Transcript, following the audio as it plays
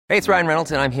Hey, it's Ryan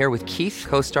Reynolds, and I'm here with Keith,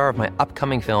 co-star of my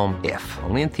upcoming film, If,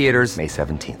 only in theaters May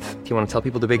 17th. Do you want to tell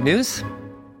people the big news?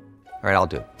 All right, I'll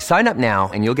do it. Sign up now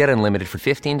and you'll get unlimited for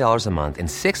 $15 a month and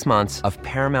 6 months of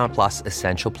Paramount Plus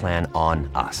Essential Plan on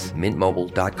us.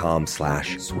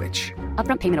 MintMobile.com/switch.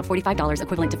 Upfront payment of $45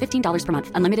 equivalent to $15 per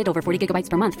month. Unlimited over 40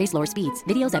 gigabytes per month. Face lower speeds.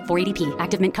 Videos at 480p.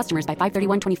 Active Mint customers by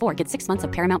 531.24 get 6 months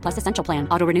of Paramount Plus Essential Plan.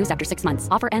 Auto renews after 6 months.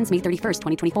 Offer ends May 31st,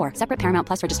 2024. Separate Paramount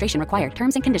Plus registration required.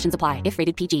 Terms and conditions apply if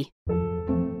rated PG.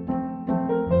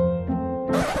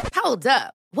 Hold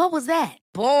up. What was that?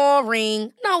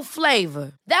 Boring. No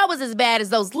flavor. That was as bad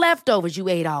as those leftovers you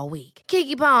ate all week.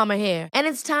 Keke Palmer here, and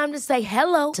it's time to say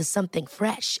hello to something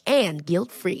fresh and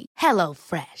guilt-free. Hello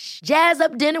Fresh. Jazz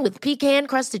up dinner with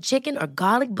pecan-crusted chicken or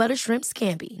garlic butter shrimp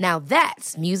scampi. Now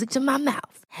that's music to my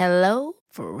mouth. Hello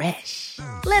Fresh.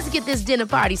 Let's get this dinner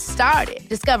party started.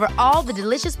 Discover all the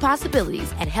delicious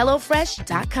possibilities at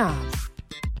hellofresh.com.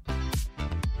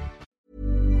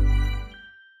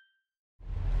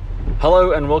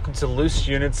 Hello and welcome to Loose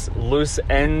Units, Loose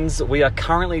Ends. We are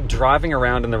currently driving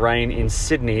around in the rain in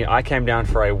Sydney. I came down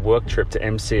for a work trip to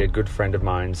MC a good friend of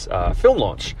mine's film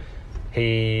launch.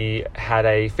 He had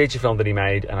a feature film that he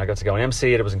made and I got to go and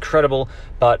MC it. It was incredible,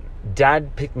 but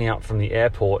Dad picked me up from the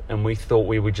airport and we thought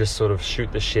we would just sort of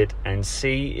shoot the shit and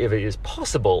see if it is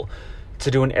possible to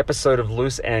do an episode of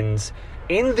Loose Ends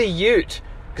in the Ute.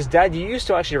 Because Dad, you used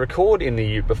to actually record in the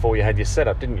Ute before you had your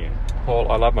setup, didn't you?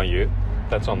 Paul, I love my Ute.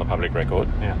 That's on the public record.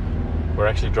 Yeah. We're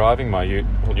actually driving my Ute.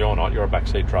 Well, you're not. You're a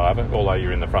backseat driver, although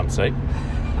you're in the front seat.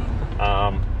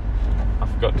 I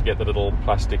forgot to get the little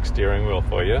plastic steering wheel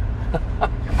for you.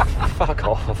 Fuck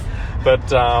off. But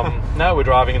no, we're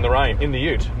driving in the rain, in the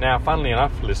Ute. Now, funnily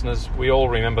enough, listeners, we all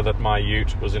remember that my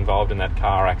Ute was involved in that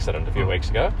car accident a few weeks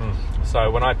ago. So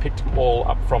when I picked Paul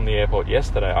up from the airport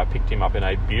yesterday, I picked him up in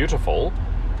a beautiful,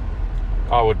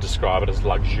 I would describe it as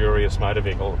luxurious motor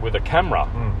vehicle with a camera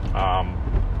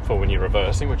for when you're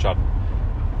reversing, which I'd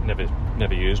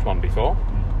never used one before.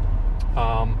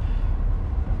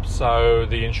 So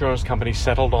the insurance company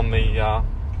settled on the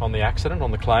accident, on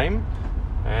the claim,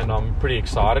 and I'm pretty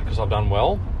excited because I've done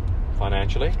well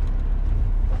financially.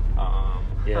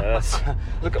 Yeah, that's...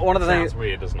 Look, one of the things... Sounds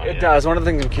weird, doesn't it? It does. One of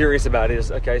the things I'm curious about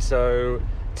is, okay, so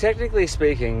technically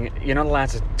speaking, you're not allowed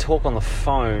to talk on the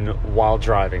phone while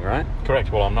driving, right?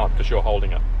 Correct. Well, I'm not, because you're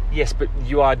holding it. Yes, but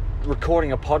you are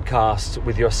recording a podcast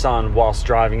with your son whilst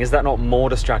driving. Is that not more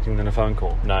distracting than a phone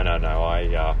call? No.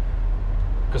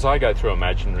 Because I go through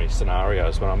imaginary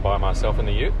scenarios when I'm by myself in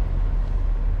the Ute.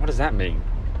 What does that mean?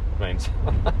 It means,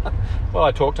 well,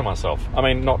 I talk to myself. I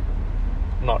mean, not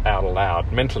out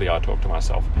loud. Mentally, I talk to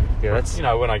myself. Yeah, that's... You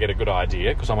know, when I get a good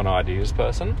idea, because I'm an ideas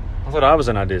person. I thought I was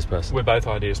an ideas person. We're both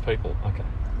ideas people. Okay.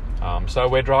 So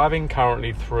we're driving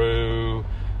currently through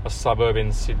a suburb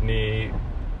in Sydney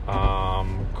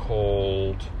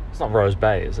called... It's not Rose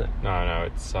Bay, is it? No,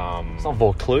 it's... It's not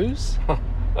Vaucluse?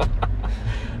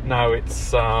 No,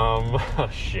 it's...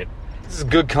 shit. This is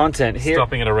good content. Here,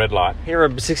 stopping at a red light. Here, a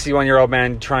 61-year-old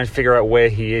man trying to figure out where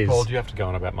he is. Paul, do you have to go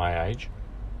on about my age?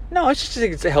 No, I just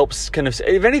think it helps kind of...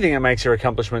 If anything, it makes your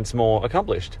accomplishments more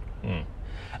accomplished.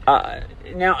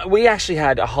 Now, we actually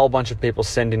had a whole bunch of people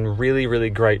send in really, really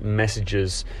great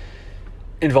messages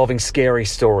involving scary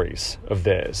stories of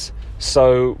theirs.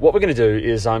 So what we're going to do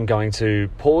is I'm going to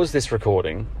pause this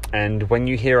recording, and when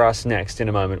you hear us next in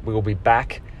a moment, we will be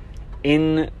back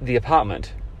in the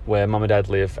apartment where Mum and Dad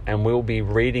live, and we'll be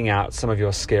reading out some of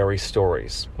your scary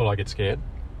stories. Will I get scared?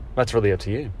 That's really up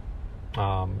to you.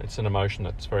 It's an emotion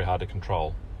that's very hard to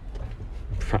control.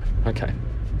 Okay.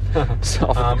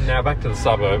 So, now back to the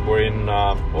suburb. We're in...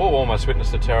 almost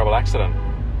witnessed a terrible accident.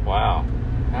 Wow.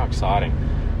 How exciting.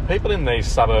 People in these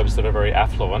suburbs that are very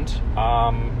affluent,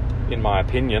 in my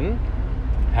opinion,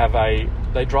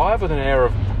 they drive with an air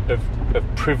of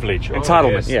privilege.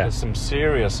 Entitlement, yeah. There's some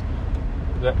serious...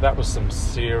 That was some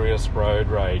serious road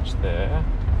rage there.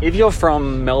 If you're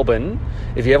from Melbourne,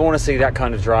 if you ever want to see that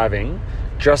kind of driving,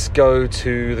 just go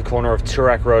to the corner of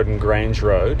Toorak Road and Grange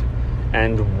Road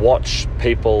and watch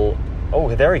people... Oh,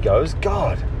 there he goes.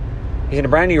 God. He's in a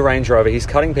brand new Range Rover. He's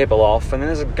cutting people off. And then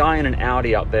there's a guy in an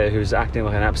Audi up there who's acting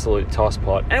like an absolute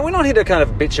tosspot. And we're not here to kind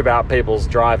of bitch about people's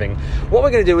driving. What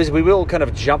we're going to do is we will kind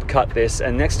of jump cut this.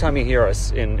 And next time you hear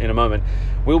us in a moment,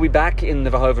 we'll be back in the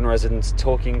Verhoeven residence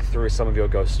talking through some of your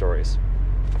ghost stories.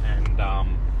 And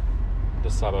the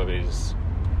suburb is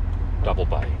Double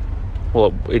Bay.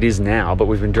 Well, it is now, but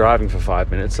we've been driving for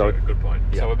 5 minutes. So good point.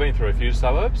 Yeah. So we've been through a few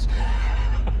suburbs.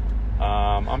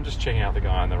 I'm just checking out the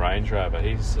guy in the Range Rover.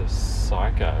 He's a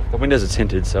psycho. The windows are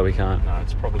tinted, so we can't. No,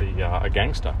 it's probably a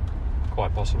gangster,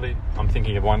 quite possibly. I'm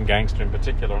thinking of one gangster in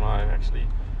particular, and I actually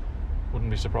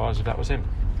wouldn't be surprised if that was him.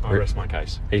 I rest my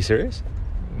case. Are you serious?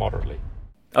 Moderately.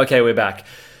 Okay, we're back.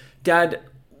 Dad,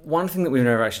 one thing that we've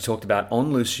never actually talked about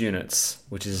on Loose Units,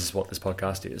 which is what this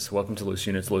podcast is, welcome to Loose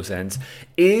Units, Loose Ends,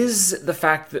 is the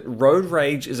fact that road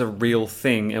rage is a real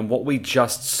thing, and what we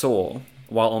just saw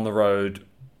while on the road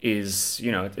is,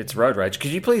 it's road rage.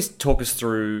 Could you please talk us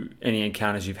through any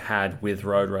encounters you've had with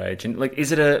road rage? And,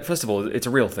 is it first of all, it's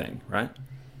a real thing, right?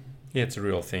 Yeah, it's a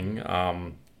real thing.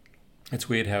 It's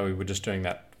weird how we were just doing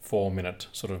that 4-minute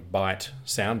sort of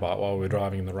soundbite while we were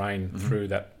driving in the rain through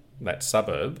that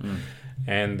suburb.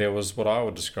 And there was what I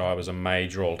would describe as a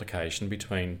major altercation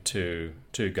between two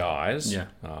guys. Yeah.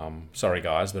 Sorry,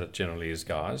 guys, but it generally is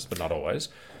guys, but not always.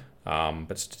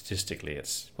 But statistically,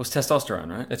 it's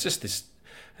testosterone, right? It's just this,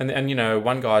 and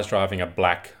one guy's driving a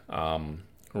black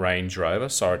Range Rover.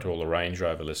 Sorry to all the Range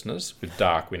Rover listeners, with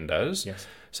dark windows. Yes.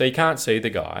 So you can't see the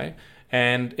guy,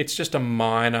 and it's just a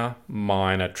minor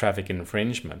traffic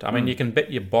infringement. I mean, you can bet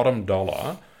your bottom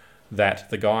dollar that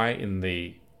the guy in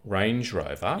the Range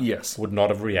Rover would not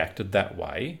have reacted that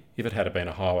way if it had been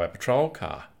a highway patrol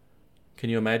car. Can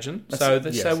you imagine? So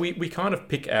we kind of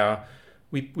pick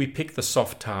we pick the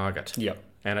soft target. Yep.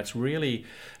 And it's really,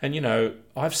 and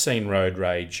I've seen road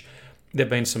rage. There've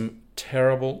been some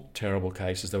terrible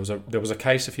cases. There was a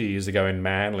case a few years ago in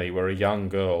Manly where a young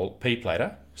girl,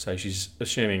 P-plater, so she's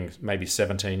assuming maybe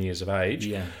 17 years of age.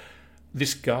 Yeah.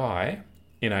 This guy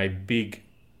in a big,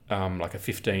 like a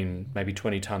 15, maybe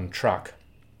 20-ton truck,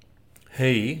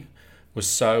 he was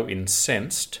so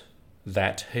incensed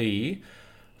that he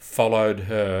followed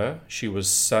her. She was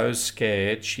so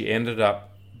scared, she ended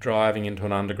up driving into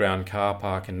an underground car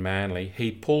park in Manly.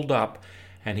 He pulled up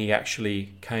and he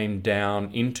actually came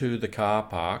down into the car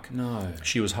park. No.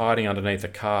 She was hiding underneath a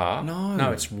car.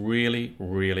 No, it's really,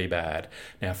 really bad.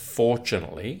 Now,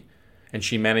 fortunately, and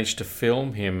she managed to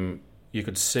film him, you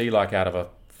could see like out of a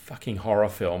fucking horror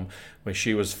film where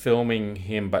she was filming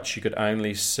him, but she could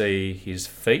only see his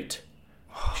feet.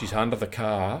 She's under the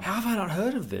car. How have I not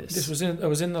heard of this? It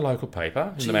was in the local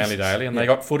paper, in the Manly Daily, and they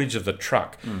got footage of the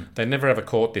truck. They never ever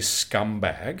caught this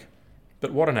scumbag,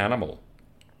 but what an animal.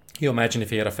 You imagine if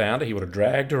he had found her, he would have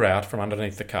dragged her out from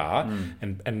underneath the car,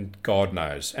 and God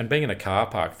knows. And being in a car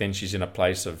park, then she's in a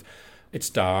place of, it's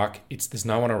dark, there's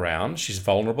no one around, she's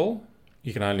vulnerable.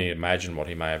 You can only imagine what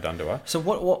he may have done to her. So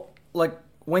what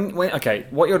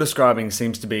you're describing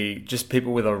seems to be just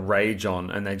people with a rage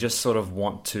on, and they just sort of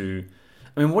want to.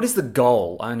 I mean, what is the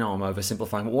goal? I know I'm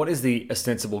oversimplifying, but what is the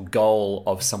ostensible goal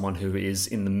of someone who is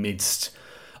in the midst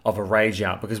of a rage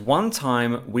out? Because one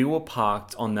time we were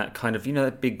parked on that kind of,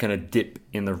 that big kind of dip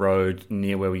in the road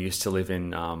near where we used to live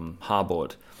in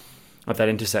Harbord, at that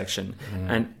intersection.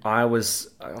 And I was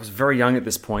very young at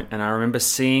this point, and I remember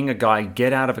seeing a guy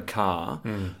get out of a car,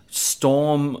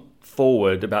 storm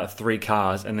forward about 3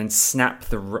 cars, and then snap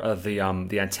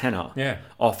the antenna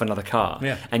off another car.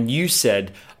 Yeah. And you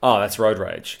said, "Oh, that's road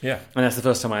rage." Yeah. And that's the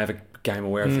first time I ever became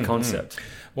aware of the concept.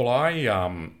 Well,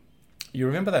 you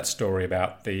remember that story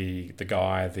about the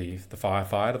guy, the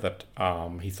firefighter that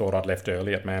he thought I'd left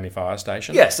early at Manly Fire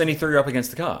Station? Yes, and he threw you up against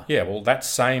the car. Yeah, well, that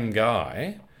same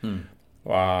guy,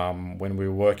 when we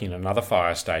were working in another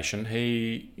fire station,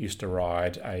 he used to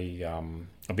ride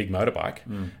a big motorbike,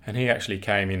 and he actually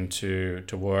came into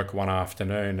work one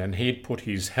afternoon, and he'd put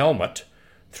his helmet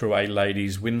through a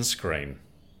lady's windscreen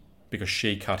because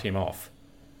she cut him off.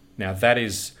 Now, that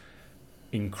is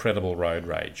incredible road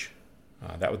rage.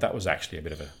 That was actually a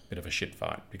bit of a shit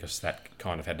fight, because that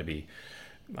kind of had to be,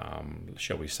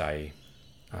 shall we say,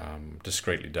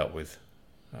 discreetly dealt with.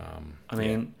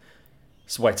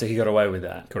 So he got away with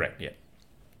that? Correct. Yeah.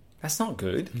 That's not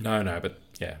good. No, but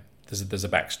yeah, there's a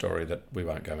backstory that we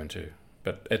won't go into,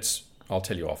 but I'll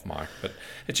tell you off mic. But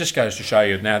it just goes to show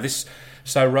you now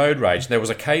so road rage. There was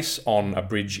a case on a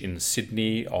bridge in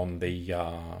Sydney on the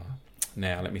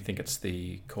now let me think. It's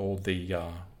called the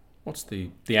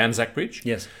Anzac Bridge.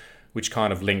 Yes. Which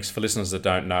kind of links, for listeners that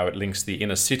don't know, it links the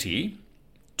inner city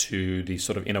to the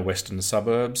sort of inner western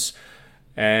suburbs.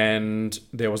 And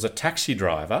there was a taxi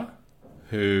driver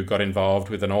who got involved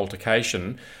with an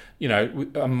altercation,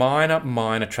 a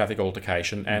minor traffic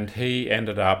altercation, and he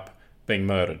ended up being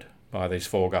murdered by these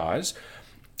 4 guys.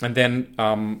 And then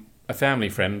a family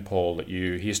friend, Paul, he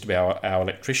used to be our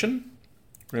electrician.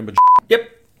 Remember? Yep.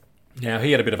 Now,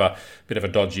 he had a bit of a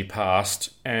dodgy past,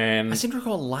 and I seem to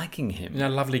recall liking him.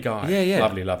 Lovely guy. Yeah.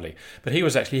 Lovely. But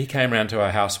he came round to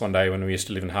our house one day when we used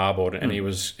to live in Harbord, and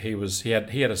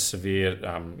he had a severe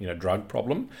drug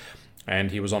problem.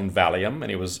 and he was on Valium,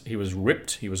 and he was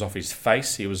ripped, he was off his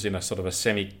face, he was in a sort of a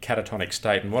semi-catatonic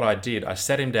state. And what I did, I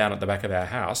sat him down at the back of our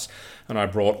house, and I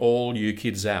brought all you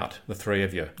kids out, the three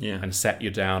of you, and sat you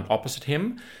down opposite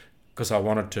him, because I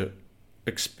wanted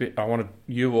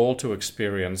you all to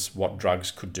experience what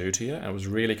drugs could do to you. And it was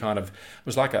really kind of, it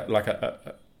was like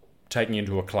a taking you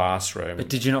into a classroom. But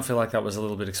did you not feel like that was a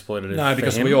little bit exploitative? No,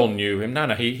 because we all knew him.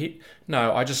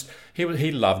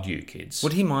 He loved you kids.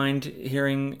 Would he mind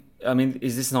hearing? I mean,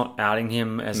 is this not outing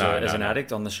him as an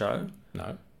addict on the show?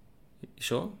 No.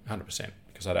 Sure? 100%,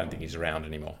 because I don't think he's around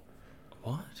anymore.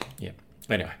 What? Yeah.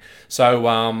 Anyway, so,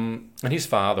 and his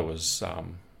father was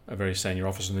a very senior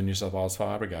officer in the New South Wales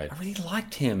Fire Brigade. I really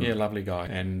liked him. Yeah, lovely guy.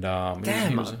 And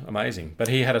he was amazing. But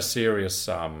he had a serious...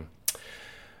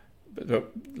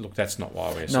 look, that's not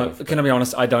why we're... Can I be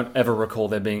honest? I don't ever recall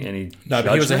there being any No,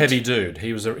 but he was a heavy dude.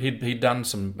 He'd done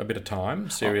a bit of time,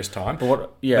 serious time.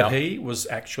 But he was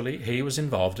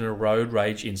involved in a road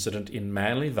rage incident in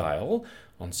Manly Vale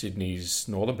on Sydney's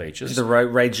northern beaches. The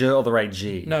road rager or the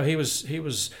ragee? No,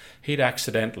 he'd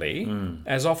accidentally,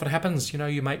 as often happens,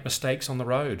 you make mistakes on the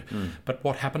road. But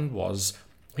what happened was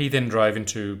he then drove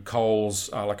into Coles,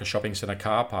 like a shopping centre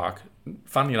car park,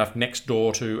 funnily enough, next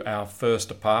door to our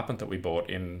first apartment that we bought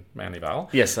in Manly Vale.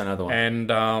 Yes, I know the one.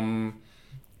 And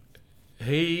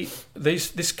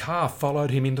this car followed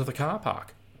him into the car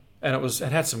park, and it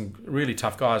had some really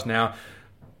tough guys. Now,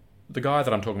 the guy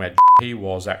that I'm talking about, he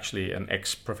was actually an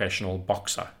ex-professional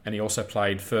boxer, and he also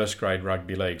played first-grade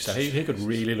rugby league, so he could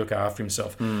really look after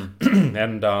himself.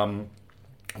 And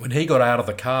when he got out of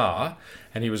the car,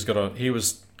 and he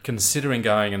was considering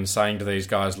going and saying to these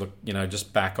guys, look,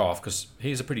 just back off, because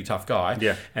he's a pretty tough guy.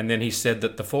 Yeah. And then he said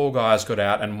that the four guys got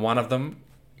out, and one of them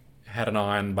had an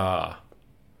iron bar,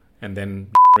 and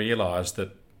then realised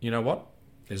that, you know what?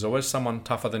 There's always someone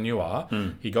tougher than you are.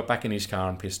 He got back in his car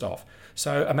and pissed off.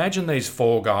 So imagine these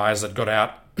four guys that got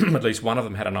out, at least one of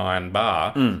them had an iron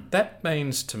bar. That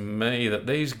means to me that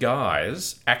these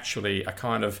guys actually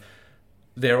are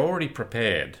they're already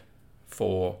prepared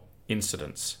for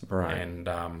incidents. Right. And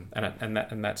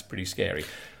that's pretty scary.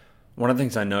 One of the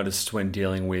things I noticed when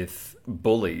dealing with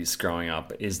bullies growing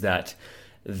up is that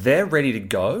they're ready to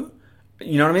go.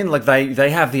 You know what I mean? Like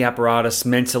they have the apparatus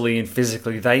mentally and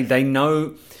physically. They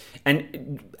know,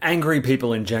 and angry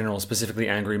people in general, specifically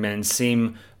angry men,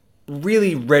 seem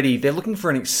really ready. They're looking for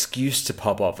an excuse to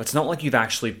pop off. It's not like you've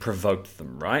actually provoked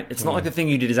them, right? It's not like the thing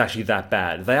you did is actually that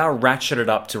bad. They are ratcheted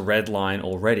up to red line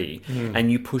already,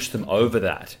 and you push them over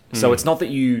that. So it's not that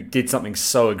you did something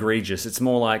so egregious. It's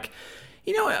more like,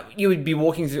 you would be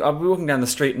walking through. I'd be walking down the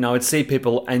street, and I would see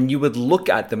people, and you would look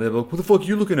at them, and they'd be like, "What the fuck are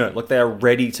you looking at?" Like they are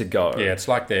ready to go. Yeah, it's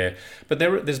like but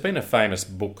there's been a famous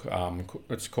book.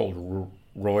 It's called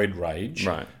Roid Rage,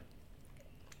 right?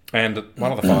 And at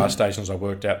one of the fire stations I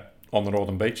worked at on the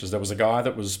northern beaches, there was a guy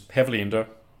that was heavily into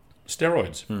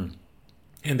steroids.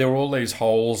 And there were all these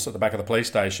holes at the back of the police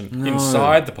station,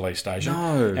 inside the police station,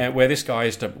 where this guy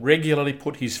used to regularly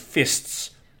put his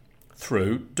fists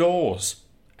through doors.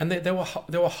 And there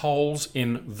were holes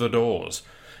in the doors.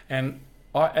 And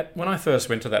when I first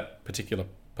went to that particular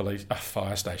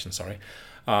fire station,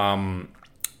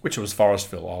 which was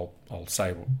Forestville, I'll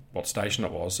say what station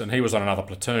it was, and he was on another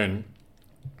platoon.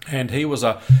 And he was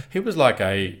like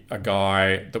a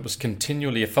guy that was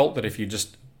continually, felt that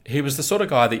he was the sort of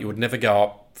guy that you would never go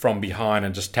up from behind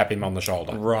and just tap him on the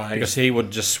shoulder. Right. Because he would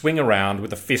just swing around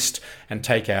with a fist and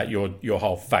take out your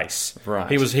whole face. Right.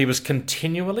 He was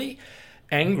continually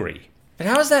angry. But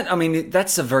how is that? I mean,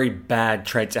 that's a very bad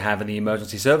trait to have in the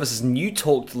emergency services. And you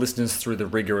talked listeners through the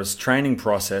rigorous training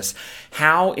process.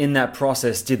 How in that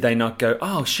process did they not go,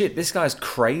 oh shit, this guy's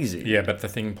crazy? Yeah, but the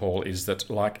thing, Paul, is that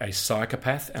like a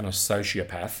psychopath and a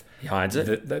sociopath, he hides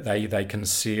it. They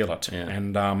conceal it,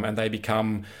 and they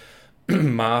become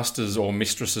masters or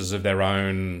mistresses of their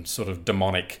own sort of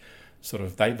demonic.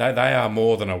 They are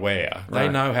more than aware. Right. They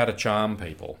know how to charm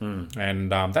people,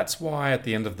 and that's why at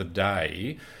the end of the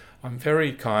day, I'm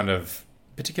very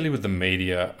particularly with the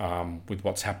media, with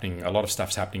what's happening. A lot of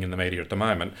stuff's happening in the media at the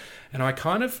moment, and I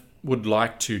kind of would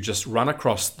like to just run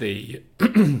across the.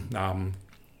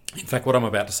 In fact, what I'm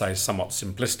about to say is somewhat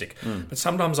simplistic, but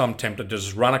sometimes I'm tempted to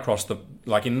just run across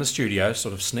like in the studio,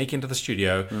 sort of sneak into the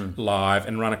studio live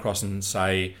and run across and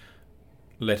say,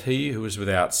 "Let he who is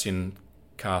without sin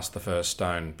cast the first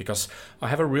stone," because I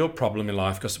have a real problem in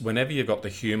life, because whenever you've got the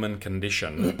human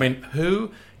condition, I mean,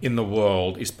 who in the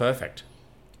world is perfect?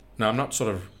 Now, I'm not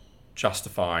sort of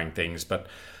justifying things, but,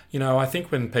 I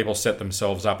think when people set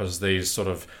themselves up as these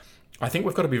I think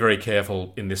we've got to be very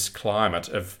careful in this climate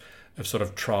of sort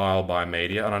of trial by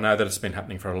media, and I know that it's been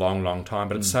happening for a long, long time,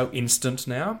 but it's so instant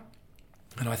now.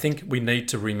 And I think we need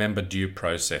to remember due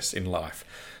process in life.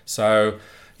 So,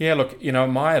 yeah, look, you know,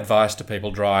 my advice to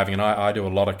people driving, and I do a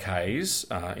lot of Ks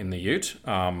in the ute.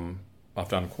 I've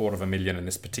done 250,000 in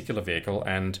this particular vehicle,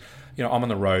 and, you know, I'm on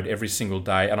the road every single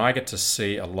day, and I get to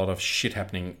see a lot of shit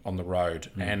happening on the road.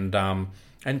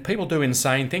 And people do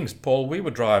insane things. Paul, we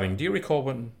were driving. Do you recall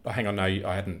when... Oh, hang on, no,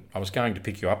 I hadn't. I was going to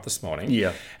pick you up this morning.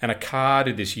 Yeah. And a car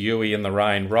did this U-ey in the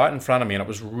rain right in front of me, and it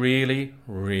was really,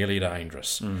 really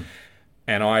dangerous.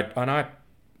 And I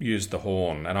used the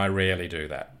horn, and I rarely do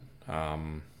that.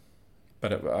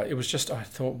 But it was just, I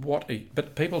thought,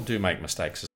 but people do make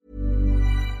mistakes.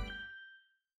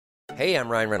 Hey, I'm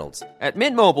Ryan Reynolds. At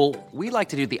Mint Mobile, we like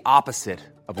to do the opposite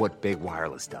of what Big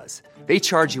Wireless does. They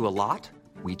charge you a lot.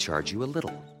 We charge you a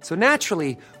little. So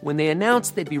naturally, when they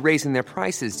announced they'd be raising their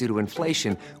prices due to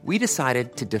inflation, we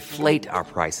decided to deflate our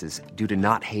prices due to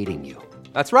not hating you.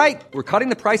 That's right. We're cutting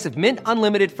the price of Mint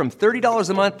Unlimited from $30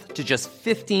 a month to just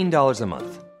 $15 a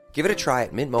month. Give it a try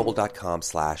at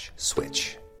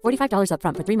mintmobile.com/switch. $45 up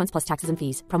front for 3 months plus taxes and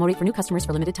fees. Promo rate for new customers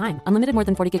for limited time. Unlimited more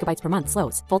than 40 gigabytes per month.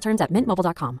 Slows full terms at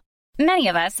mintmobile.com. Many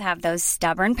of us have those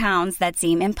stubborn pounds that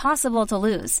seem impossible to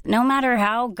lose, no matter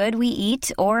how good we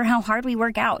eat or how hard we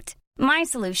work out. My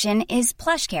solution is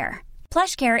PlushCare.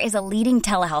 PlushCare is a leading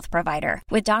telehealth provider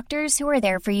with doctors who are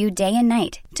there for you day and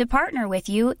night to partner with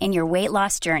you in your weight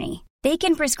loss journey. They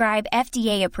can prescribe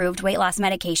FDA-approved weight loss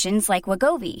medications like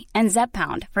Wegovy and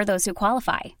Zepbound for those who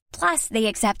qualify. Plus, they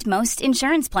accept most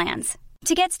insurance plans.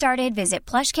 To get started, visit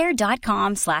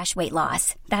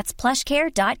plushcare.com/weightloss. That's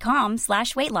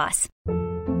plushcare.com/weightloss.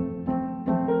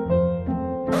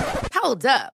 Hold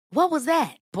up. What was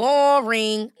that?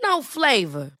 Boring. No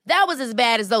flavor. That was as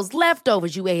bad as those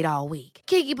leftovers you ate all week.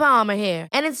 Keke Palmer here,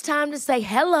 and it's time to say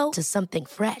hello to something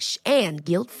fresh and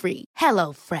guilt-free.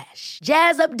 Hello Fresh.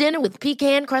 Jazz up dinner with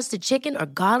pecan-crusted chicken or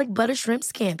garlic butter shrimp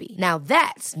scampi. Now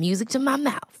that's music to my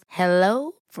mouth.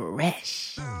 Hello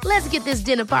Fresh. Let's get this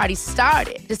dinner party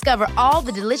started. Discover all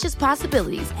the delicious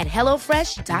possibilities at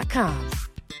hellofresh.com.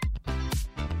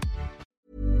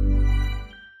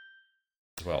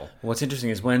 Well, What's interesting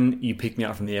is when you picked me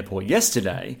up from the airport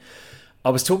yesterday,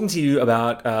 I was talking to you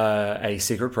about a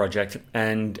secret project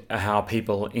and how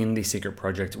people in the secret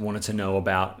project wanted to know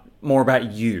more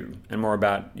about you and more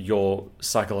about your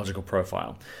psychological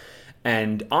profile.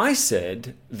 And I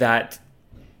said that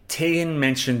Tegan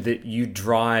mentioned that you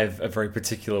drive a very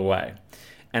particular way.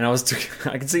 And I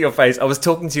can see your face. I was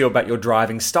talking to you about your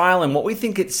driving style and what we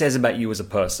think it says about you as a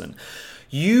person.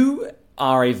 You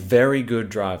are a very good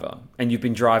driver, and you've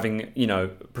been driving, you know,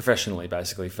 professionally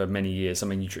basically for many years. I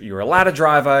mean, you're a ladder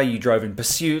driver. You drove in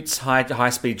pursuits, high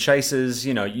speed chases.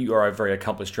 You know, you are a very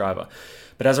accomplished driver.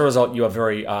 But as a result, you are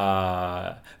very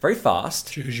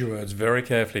fast. choose your words very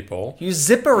carefully, Paul. You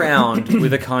zip around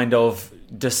with a kind of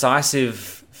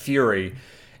decisive fury.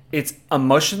 It's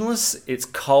emotionless, it's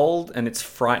cold, and it's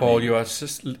frightening. Paul, you are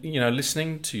just, you know,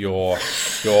 listening to your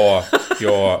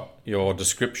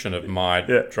description of my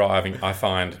driving, I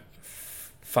find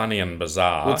funny and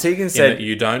bizarre. Well, Tegan said that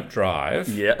you don't drive.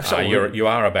 Yeah, you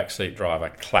are a backseat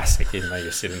driver, classic. Even though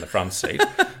you sit in the front seat.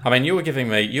 I mean, you were giving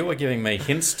me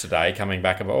hints today coming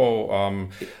back of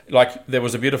like there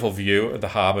was a beautiful view, the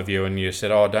harbour view, and you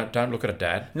said, "Oh, don't look at it,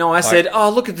 Dad." No, I said, "Oh,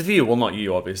 look at the view." Well, not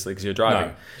you, obviously, because you're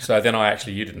driving. No. So then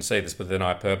you didn't see this, but then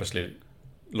I purposely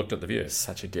looked at the view.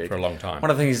 Such a dick. For a long time.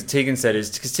 One of the things that Tegan said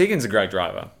is, because Tegan's a great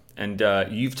driver, and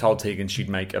you've told Tegan she'd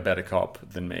make a better cop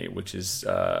than me, which is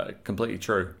completely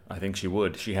true. I think she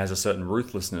would. She has a certain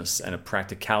ruthlessness and a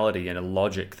practicality and a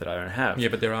logic that I don't have. Yeah,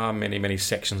 but there are many, many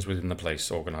sections within the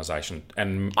police organisation.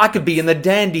 And I could be in the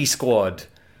dandy squad.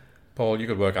 Paul, you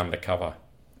could work undercover.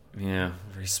 Yeah,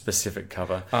 very specific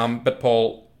cover. But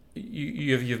Paul,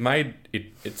 you've made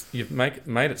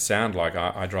it sound like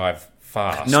I drive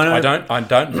fast. No, I don't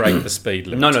break the speed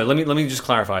limit. No. Let me just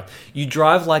clarify. You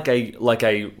drive like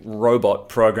a robot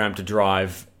programmed to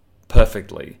drive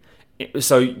perfectly.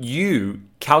 So you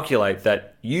calculate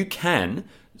that you can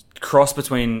cross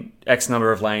between X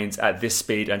number of lanes at this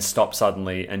speed and stop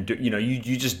suddenly, and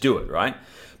you just do it, right?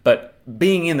 But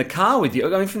being in the car with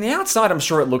you, I mean, from the outside, I'm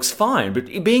sure it looks fine, but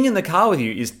being in the car with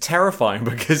you is terrifying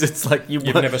because it's like You've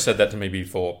never said that to me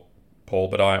before, Paul,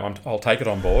 but I'll take it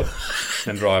on board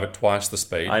and drive at twice the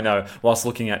speed. I know, whilst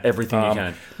looking at everything you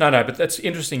can. No, but that's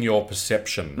interesting, your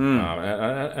perception.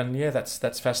 And yeah,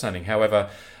 that's fascinating.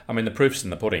 However, I mean, the proof's in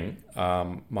the pudding.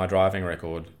 My driving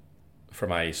record,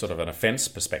 from a sort of an offence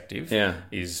perspective,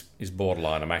 is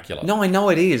borderline immaculate. No, I know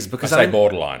it is. Because I say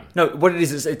borderline. No, what it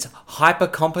is it's hyper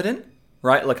competent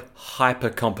right? Like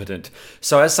hyper competent.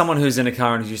 So as someone who's in a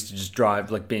car and who's used to just drive,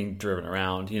 like being driven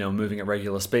around, moving at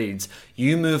regular speeds,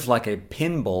 you move like a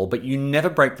pinball, but you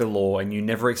never break the law and you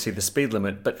never exceed the speed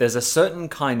limit. But there's a certain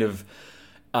kind of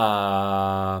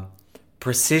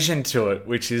precision to it,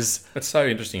 which is... It's so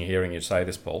interesting hearing you say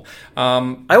this, Paul.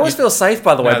 I always feel safe,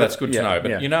 by the way. No, that's good to know.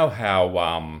 But yeah. you know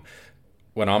how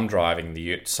when I'm driving the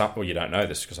ute... Well, you don't know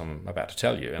this because I'm about to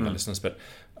tell you and the listeners, but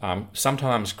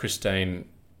sometimes Christine...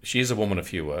 She is a woman of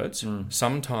few words.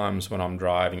 Sometimes when I'm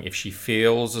driving, if she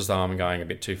feels as though I'm going a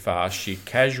bit too fast, she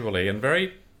casually and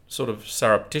very sort of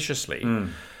surreptitiously,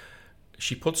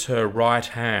 she puts her right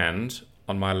hand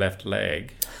on my left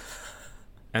leg,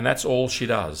 and that's all she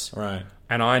does. Right.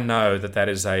 And I know that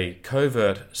is a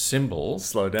covert symbol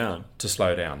Slow down. to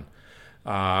slow down,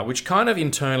 which kind of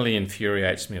internally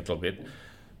infuriates me a little bit.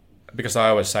 Because I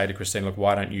always say to Christine, look,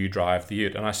 why don't you drive the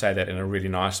ute? And I say that in a really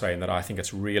nice way, in that I think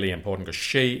it's really important because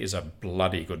she is a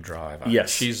bloody good driver. Yes.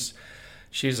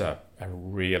 She's a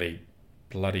really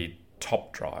bloody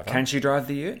top driver. Can she drive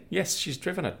the ute? Yes, she's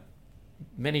driven it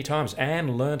many times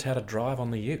and learned how to drive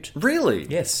on the ute. Really?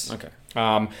 Yes. Okay.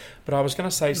 But I was going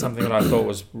to say something that I thought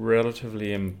was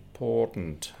relatively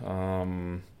important,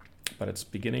 but it's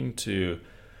beginning to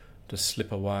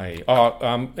slip away.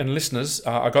 And listeners,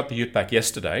 I got the ute back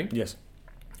yesterday. Yes.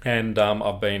 And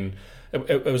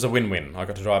it was a win-win. I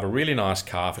got to drive a really nice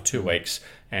car for 2 weeks,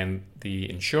 and the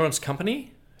insurance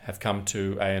company have come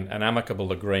to an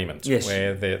amicable agreement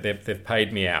where they've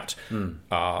paid me out,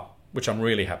 which I'm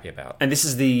really happy about. And this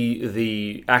is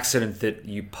the accident that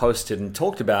you posted and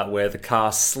talked about, where the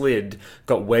car slid,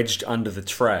 got wedged under the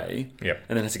tray, Yep.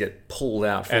 and then had to get pulled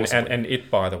out And forcibly.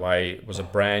 it, by the way, was a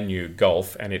brand new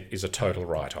Golf, and it is a total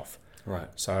write-off. Right.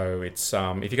 So it's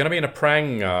if you're going to be in a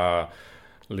prang,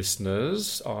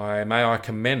 listeners, I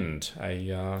commend a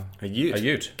ute. A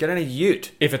ute. Get in a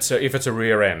ute. If it's a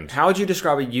rear end. How would you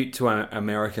describe a ute to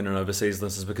American and overseas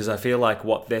listeners? Because I feel like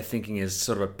what they're thinking is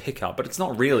sort of a pickup, but it's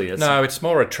not really. No, it's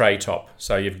more a tray top.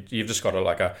 So you've just got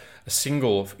a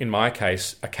single, in my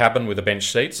case, a cabin with a bench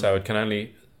seat. So it can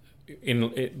only,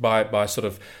 by sort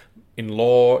of, in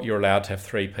law, you're allowed to have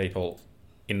 3 people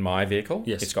in my vehicle.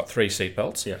 Yes. It's got 3 seat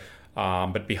belts. Yeah.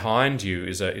 But behind you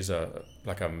is a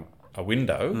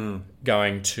window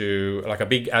going to like a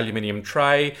big aluminium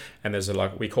tray, and there's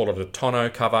we call it a tonneau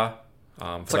cover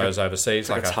for those overseas,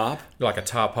 like a tarp, like a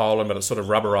tarpaulin, but it's sort of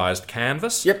rubberized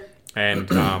canvas. Yep.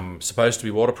 And supposed to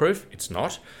be waterproof. It's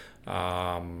not.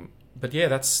 But yeah,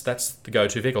 that's the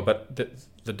go-to vehicle. But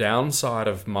the downside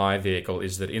of my vehicle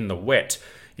is that in the wet,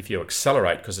 if you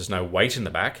accelerate, because there's no weight in the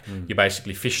back, you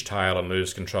basically fishtail and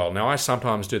lose control. Now, I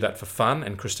sometimes do that for fun,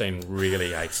 and Christine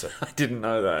really hates it. I didn't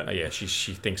know that. Yeah,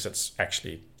 she thinks it's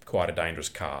actually quite a dangerous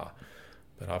car.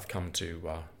 But I've come to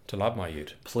love my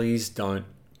ute. Please don't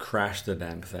crash the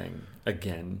damn thing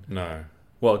again. No.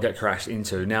 Well, get crashed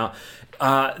into. Now,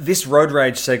 this road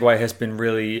rage Segway has been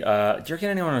really... do you reckon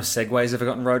anyone on Segway's ever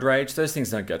gotten road rage? Those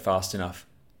things don't get fast enough.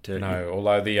 No,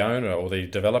 although the owner or the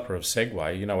developer of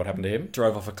Segway, you know what happened to him?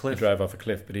 Drove off a cliff. He drove off a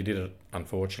cliff, but he did it,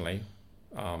 unfortunately,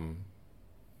 on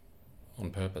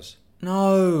purpose.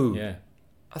 No. Yeah.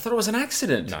 I thought it was an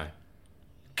accident. No.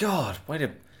 God, way to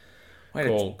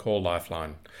Call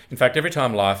Lifeline. In fact, every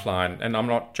time Lifeline, and I'm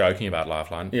not joking about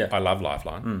Lifeline, Yeah. I love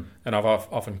Lifeline, and I've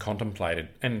often contemplated,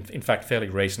 and in fact fairly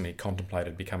recently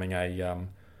contemplated becoming a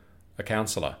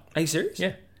counsellor. Are you serious?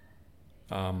 Yeah.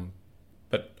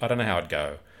 But I don't know how it'd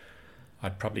go.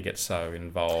 I'd probably get so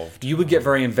involved. You would get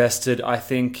very invested. I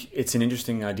think it's an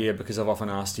interesting idea because I've often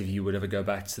asked if you would ever go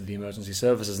back to the emergency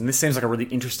services, and this seems like a really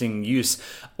interesting use.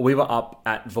 We were up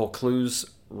at Vaucluse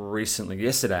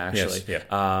yesterday actually. Yes,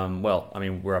 yeah.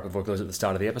 We're up at Vaucluse at the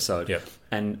start of the episode. Yep.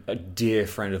 And a dear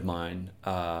friend of mine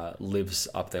lives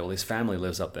up there. Well, his family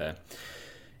lives up there.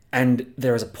 And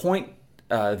there is a point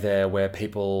there where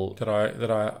people... That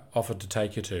I offered to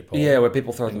take you to, Paul. Yeah, where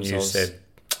people throw and themselves... You said...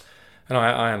 And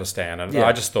I understand. And Yeah.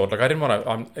 I just thought, I didn't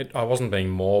want to... I wasn't being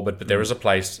morbid, but there is a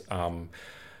place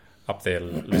up there,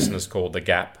 listeners, called The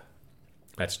Gap.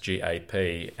 That's GAP.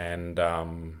 And,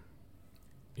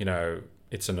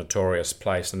 it's a notorious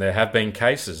place. And there have been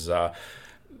cases...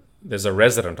 there's a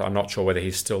resident, I'm not sure whether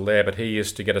he's still there, but he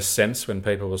used to get a sense when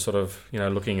people were sort of,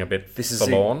 looking a bit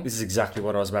forlorn. This is exactly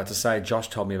what I was about to say. Josh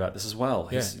told me about this as well.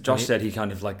 Josh said he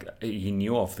kind of he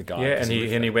knew of the guy. Yeah, and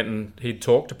he went and he'd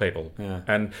talk to people. Yeah.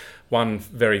 And one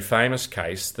very famous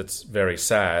case that's very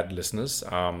sad, listeners,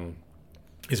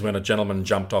 is when a gentleman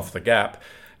jumped off the gap,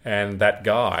 and that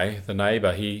guy, the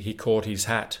neighbour, he caught his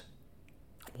hat.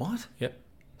 What? Yep.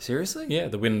 Seriously? Yeah,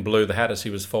 the wind blew the hat as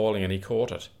he was falling, and he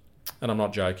caught it. And I'm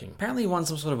not joking. Apparently he won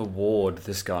some sort of award,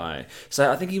 this guy.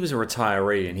 So I think he was a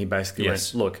retiree, and he basically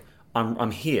went, look,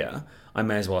 I'm here, I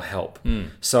may as well help.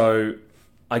 So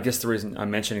I guess the reason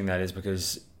I'm mentioning that is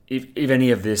because if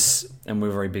any of this, and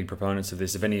we're very big proponents of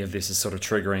this, if any of this is sort of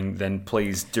triggering, then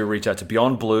please do reach out to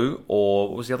Beyond Blue, or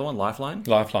what was the other one, Lifeline?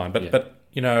 Lifeline. But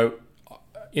you know,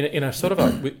 in a sort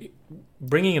of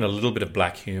bringing in a little bit of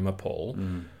black humour, Paul,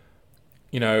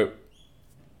 you know,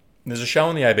 there's a show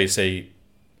on the ABC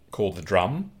called The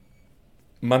Drum,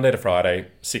 Monday to Friday,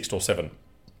 6 till 7.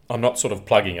 I'm not sort of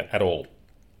plugging it at all.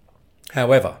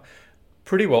 However,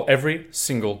 pretty well every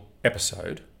single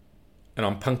episode, and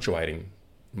I'm punctuating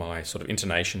my sort of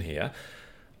intonation here,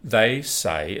 they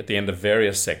say at the end of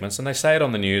various segments, and they say it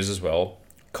on the news as well,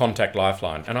 contact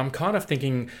Lifeline. And I'm kind of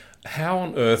thinking, how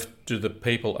on earth do the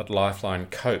people at Lifeline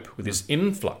cope with this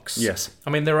influx? Yes. I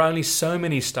mean, there are only so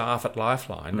many staff at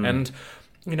Lifeline, and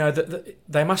you know,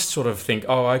 they must sort of think,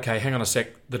 oh, okay, hang on a sec,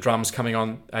 the Drum's coming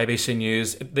on ABC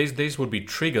News. These would be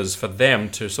triggers for them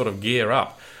to sort of gear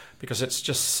up, because it's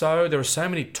just so, there are so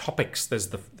many topics. There's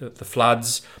the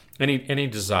floods, any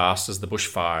disasters, the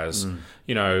bushfires,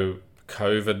 you know,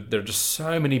 COVID. There are just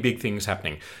so many big things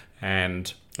happening.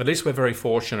 And at least we're very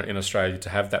fortunate in Australia to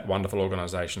have that wonderful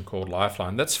organisation called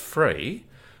Lifeline that's free.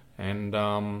 And,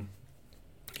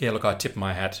 yeah, look, I tip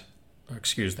my hat.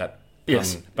 Excuse that.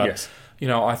 Yes, but, yes. you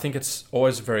know, I think it's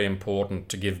always very important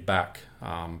to give back.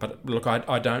 But, look,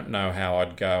 I don't know how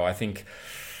I'd go. I think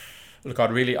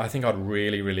I'd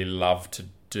really love to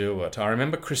do it. I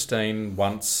remember Christine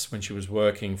once, when she was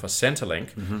working for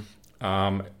Centrelink,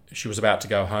 she was about to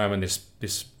go home, and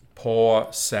this poor,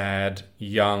 sad,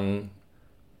 young,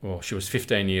 well, she was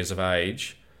 15 years of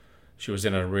age. She was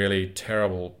in a really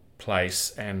terrible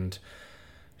place, and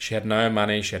she had no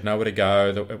money. She had nowhere to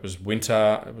go. It was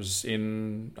winter.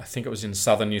 I think it was in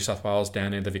southern New South Wales,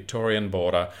 down near the Victorian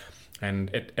border.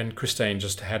 And Christine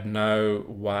just had no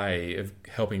way of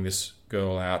helping this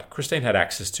girl out. Christine had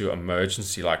access to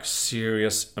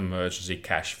serious emergency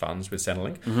cash funds with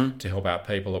Centrelink to help out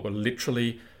people that were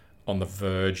literally on the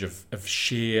verge of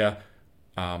sheer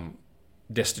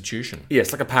destitution. Yeah,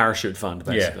 it's like a parachute fund,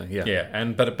 basically. Yeah.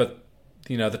 And but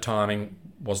you know, the timing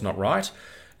was not right,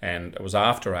 and it was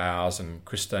after hours, and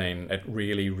Christine, it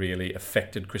really, really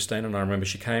affected Christine. And I remember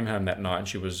she came home that night, and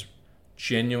she was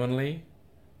genuinely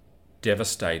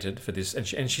devastated for this,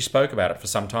 and she spoke about it for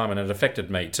some time, and it affected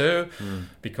me too,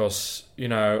 because, you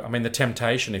know, I mean, the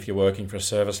temptation, if you're working for a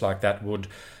service like that, would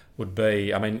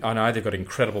be, I mean, I know they've got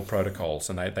incredible protocols,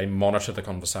 and they monitor the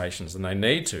conversations, and they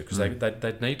need to, because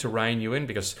they need to rein you in,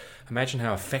 because imagine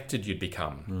how affected you'd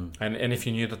become. And if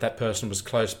you knew that person was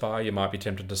close by, you might be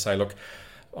tempted to say, look,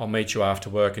 I'll meet you after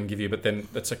work and give you, but then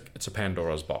it's a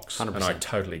Pandora's box. 100%. And I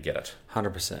totally get it.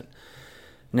 100%.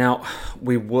 Now,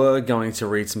 we were going to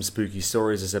read some spooky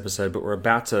stories this episode, but we're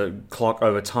about to clock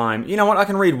over time. You know what? I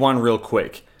can read one real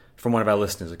quick from one of our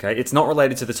listeners, okay? It's not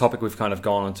related to the topic we've kind of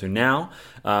gone on to now,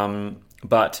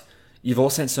 but you've all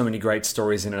sent so many great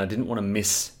stories in, and I didn't want to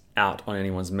miss out on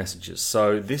anyone's messages.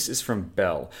 So this is from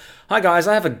Belle. Hi guys,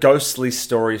 I have a ghostly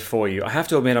story for you. I have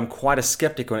to admit I'm quite a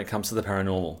skeptic when it comes to the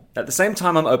paranormal. At the same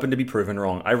time, I'm open to be proven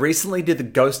wrong. I recently did the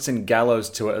Ghosts and Gallows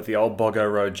tour at the Old Boggo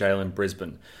Road Jail in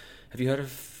Brisbane. Have you heard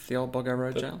of the Old Boggo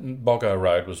Road Jail? Boggo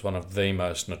Road was one of the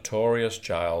most notorious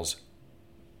jails,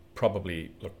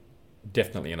 probably,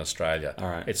 definitely in Australia. All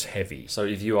right. It's heavy. So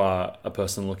if you are a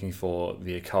person looking for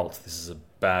the occult, this is a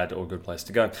bad or good place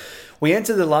to go. We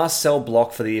entered the last cell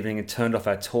block for the evening and turned off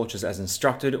our torches as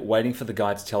instructed, waiting for the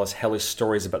guide to tell us hellish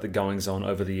stories about the goings-on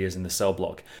over the years in the cell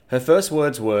block. Her first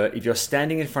words were, "If you're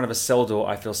standing in front of a cell door,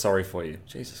 I feel sorry for you."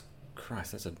 Jesus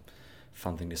Christ, that's a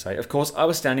fun thing to say. Of course, I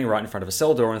was standing right in front of a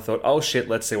cell door and thought, oh shit,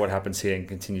 let's see what happens here, and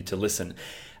continued to listen.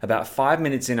 About 5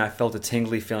 minutes in, I felt a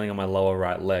tingly feeling on my lower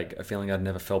right leg, a feeling I'd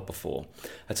never felt before.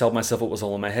 I told myself it was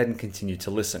all in my head and continued to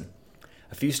listen.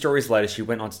 A few stories later, she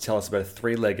went on to tell us about a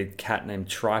 3-legged cat named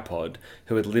Tripod,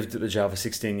 who had lived at the jail for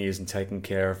 16 years and taken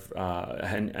care of,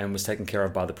 and was taken care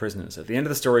of by the prisoners. At the end of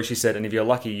the story, she said, and if you're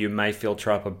lucky, you may feel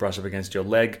Tripod brush up against your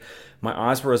leg. My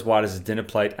eyes were as wide as a dinner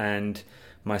plate, and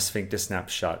my sphincter snapped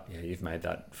shut. Yeah, you've made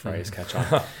that phrase catch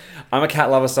on. I'm a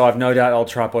cat lover, so I've no doubt old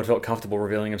Tripod felt comfortable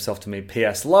revealing himself to me.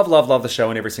 P.S. Love the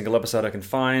show in every single episode I can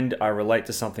find. I relate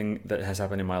to something that has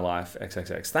happened in my life.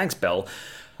 XXX. Thanks, Belle.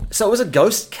 So it was a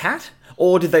ghost cat?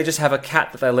 Or did they just have a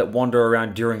cat that they let wander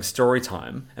around during story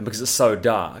time? And because it's so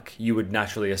dark, you would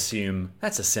naturally assume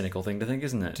that's a cynical thing to think,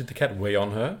 isn't it? Did the cat wee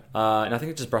on her? And I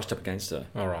think it just brushed up against her.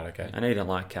 Oh, right, okay. I know you don't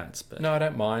like cats, but... No, I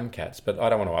don't mind cats, but I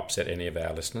don't want to upset any of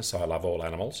our listeners, so I love all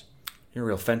animals. You're a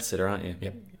real fence sitter, aren't you?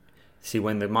 Yep. See,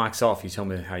 when the mic's off, you tell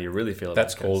me how you really feel about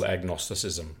That's cats. called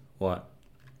agnosticism. What?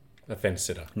 a fence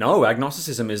sitter? No,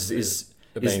 agnosticism is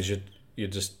It means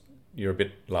you're a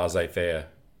bit laissez-faire.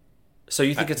 So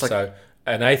you think it's like... So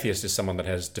an atheist is someone that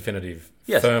has definitive,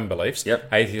 Yes. firm beliefs.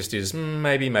 Yep. Atheist is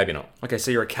maybe, maybe not. Okay,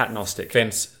 so you're a cat-gnostic.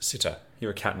 Fence sitter.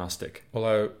 You're a cat-gnostic.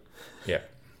 Although, yeah.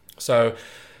 So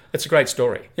it's a great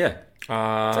story. Yeah,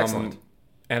 it's excellent.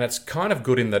 And it's kind of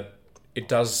good in that it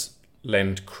does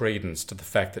lend credence to the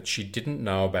fact that she didn't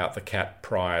know about the cat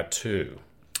prior to.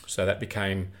 So that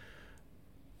became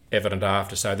evident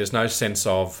after. So there's no sense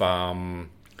of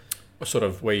sort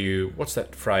of where you... What's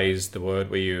that phrase, the word,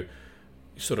 where you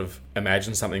sort of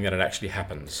imagine something that it actually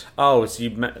happens? Oh, it's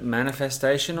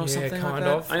manifestation or something like kind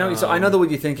that? of. I know the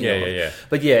word you're thinking of. Yeah.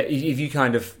 But yeah, if you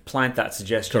kind of plant that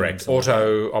suggestion... Correct. I was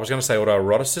going to say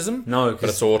autoeroticism. No, but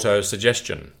it's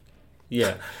auto-suggestion.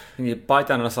 Yeah. And you bite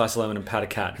down on a slice of lemon and pat a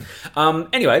cat.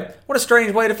 Anyway, what a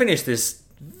strange way to finish this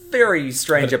very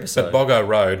strange episode. But Boggo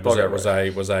Road was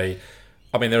a...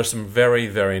 I mean, there are some very,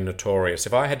 very notorious...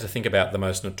 If I had to think about the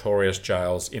most notorious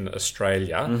jails in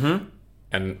Australia,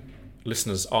 and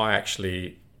listeners,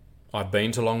 I've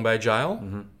been to Long Bay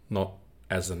Jail, not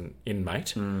as an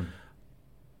inmate,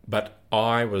 but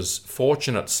I was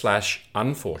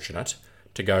fortunate/unfortunate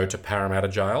to go to Parramatta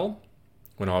Jail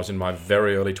when I was in my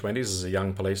very early 20s as a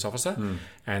young police officer,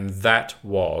 and that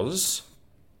was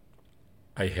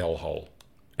a hellhole.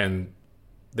 And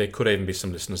there could even be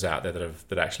some listeners out there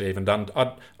that actually even done...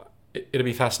 It'd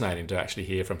be fascinating to actually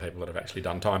hear from people that have actually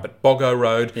done time. But Boggo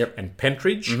Road and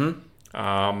Pentridge,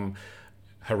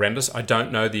 horrendous. I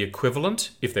don't know the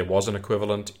equivalent, if there was an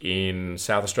equivalent in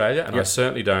South Australia, and I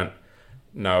certainly don't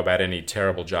know about any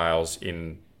terrible jails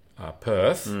in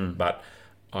Perth, but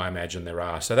I imagine there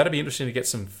are. So that'd be interesting to get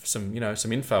some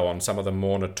info on some of the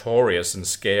more notorious and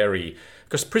scary,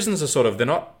 because prisons are they're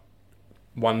not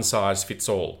one size fits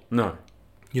all. No.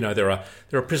 There are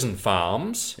prison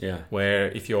farms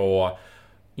where if you're,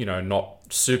 not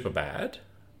super bad,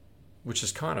 which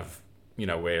is kind of,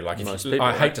 where like...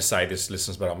 I hate to say this,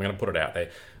 listeners, but I'm going to put it out there.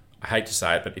 I hate to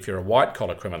say it, but if you're a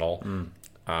white-collar criminal,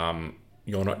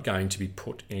 you're not going to be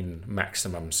put in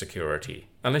maximum security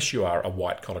unless you are a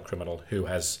white-collar criminal who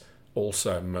has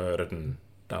also murdered and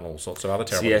done all sorts of other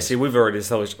terrible things. See, we've already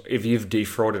established if you've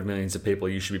defrauded millions of people,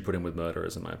 you should be put in with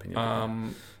murderers, in my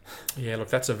opinion. Yeah, look,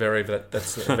 that's a very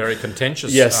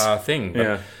contentious thing.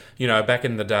 But, back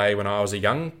in the day when I was a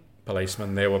young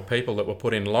policeman, there were people that were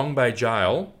put in Long Bay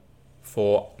Jail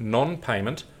for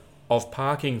non-payment of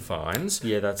parking fines.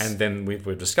 Yeah, and then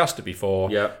we've discussed it before,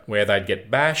 where they'd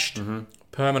get bashed,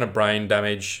 permanent brain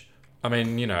damage. I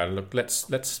mean, look,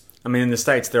 let's. I mean, in the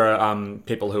States, there are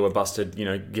people who are busted,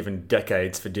 given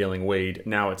decades for dealing weed.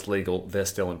 Now it's legal. They're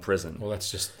still in prison. Well,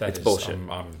 it's bullshit.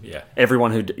 Yeah.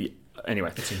 Everyone who...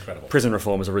 Anyway, it's incredible. Prison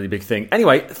reform is a really big thing.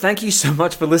 Anyway, thank you so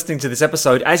much for listening to this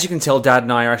episode. As you can tell, Dad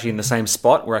and I are actually in the same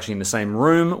spot. We're actually in the same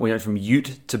room. We went from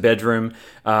ute to bedroom.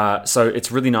 So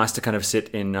it's really nice to kind of sit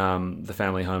in the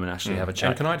family home and actually have a chat.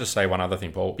 And can I just say one other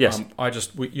thing, Paul? Yes.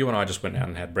 You and I just went out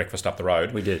and had breakfast up the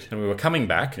road. We did. And we were coming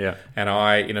back. Yeah. And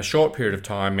I, in a short period of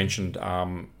time, mentioned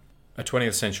a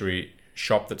 20th century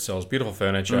shop that sells beautiful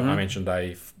furniture. I mentioned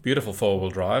a beautiful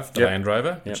four-wheel drive, the Land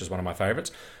Rover, which is one of my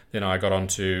favourites. Then I got on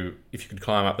to, if you could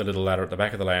climb up the little ladder at the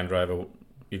back of the Land Rover,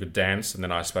 you could dance. And then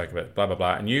I spoke about blah, blah,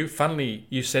 blah. And you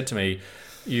said to me,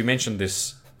 you mentioned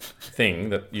this thing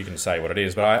that you can say what it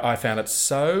is, but I found it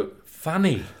so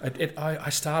funny. I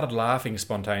started laughing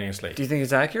spontaneously. Do you think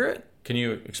it's accurate? Can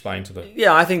you explain to the...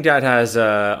 Yeah, I think Dad has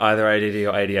either ADD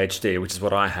or ADHD, which is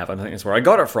what I have. I think that's where I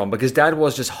got it from, because Dad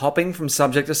was just hopping from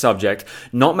subject to subject,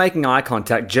 not making eye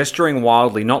contact, gesturing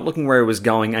wildly, not looking where he was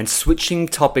going, and switching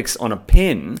topics on a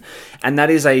pin. And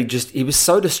that is he was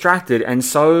so distracted and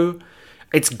so...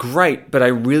 It's great, but I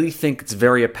really think it's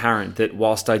very apparent that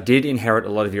whilst I did inherit a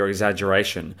lot of your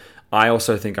exaggeration, I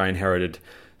also think I inherited...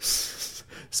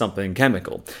 something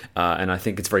chemical. And I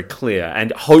think it's very clear.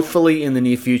 And hopefully in the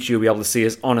near future you'll be able to see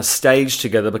us on a stage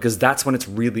together, because that's when it's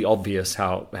really obvious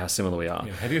how similar we are.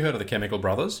 Yeah. Have you heard of the Chemical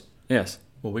Brothers? Yes.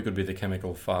 Well, we could be the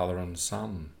chemical father and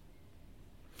son.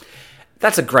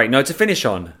 That's a great note to finish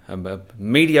on. A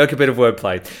mediocre bit of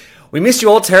wordplay. We miss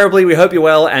you all terribly. We hope you're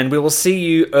well. And we will see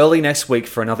you early next week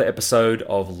for another episode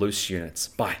of Loose Units.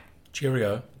 Bye.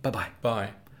 Cheerio. Bye-bye.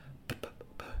 Bye.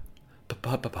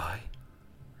 Bye-bye.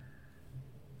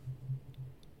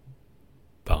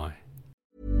 Bye.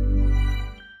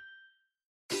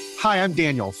 Hi, I'm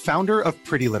Daniel, founder of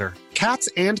Pretty Litter. Cats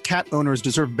and cat owners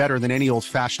deserve better than any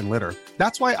old-fashioned litter.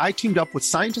 That's why I teamed up with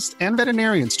scientists and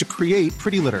veterinarians to create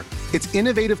Pretty Litter. Its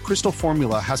innovative crystal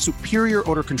formula has superior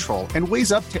odor control and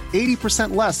weighs up to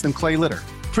 80% less than clay litter.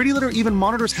 Pretty Litter even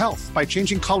monitors health by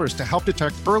changing colors to help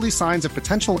detect early signs of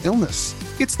potential illness.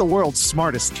 It's the world's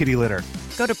smartest kitty litter.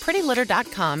 Go to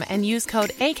prettylitter.com and use code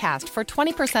ACAST for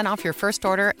 20% off your first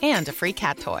order and a free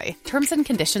cat toy. Terms and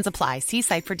conditions apply. See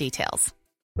site for details.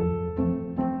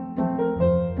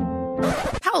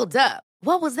 Hold up.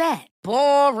 What was that?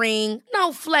 Boring.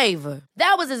 No flavor.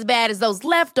 That was as bad as those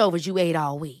leftovers you ate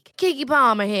all week. Keke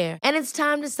Palmer here, and it's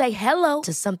time to say hello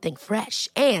to something fresh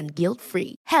and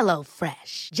guilt-free. Hello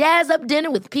Fresh. Jazz up dinner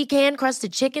with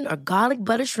pecan-crusted chicken or garlic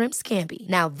butter shrimp scampi.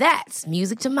 Now that's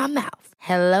music to my mouth.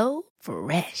 Hello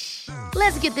Fresh.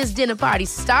 Let's get this dinner party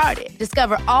started.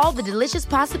 Discover all the delicious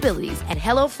possibilities at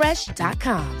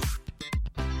hellofresh.com.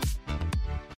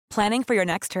 Planning for your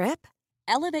next trip?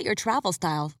 Elevate your travel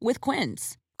style with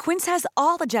Quince. Quince has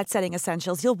all the jet-setting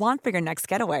essentials you'll want for your next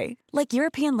getaway, like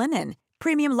European linen,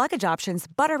 premium luggage options,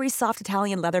 buttery soft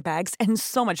Italian leather bags, and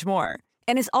so much more.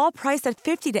 And is all priced at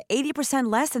 50 to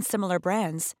 80% less than similar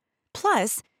brands.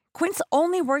 Plus, Quince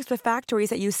only works with factories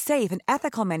that use safe and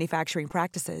ethical manufacturing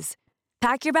practices.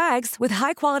 Pack your bags with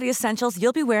high-quality essentials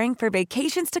you'll be wearing for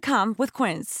vacations to come with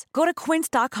Quince. Go to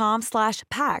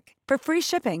quince.com/pack for free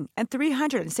shipping and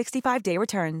 365-day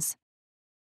returns.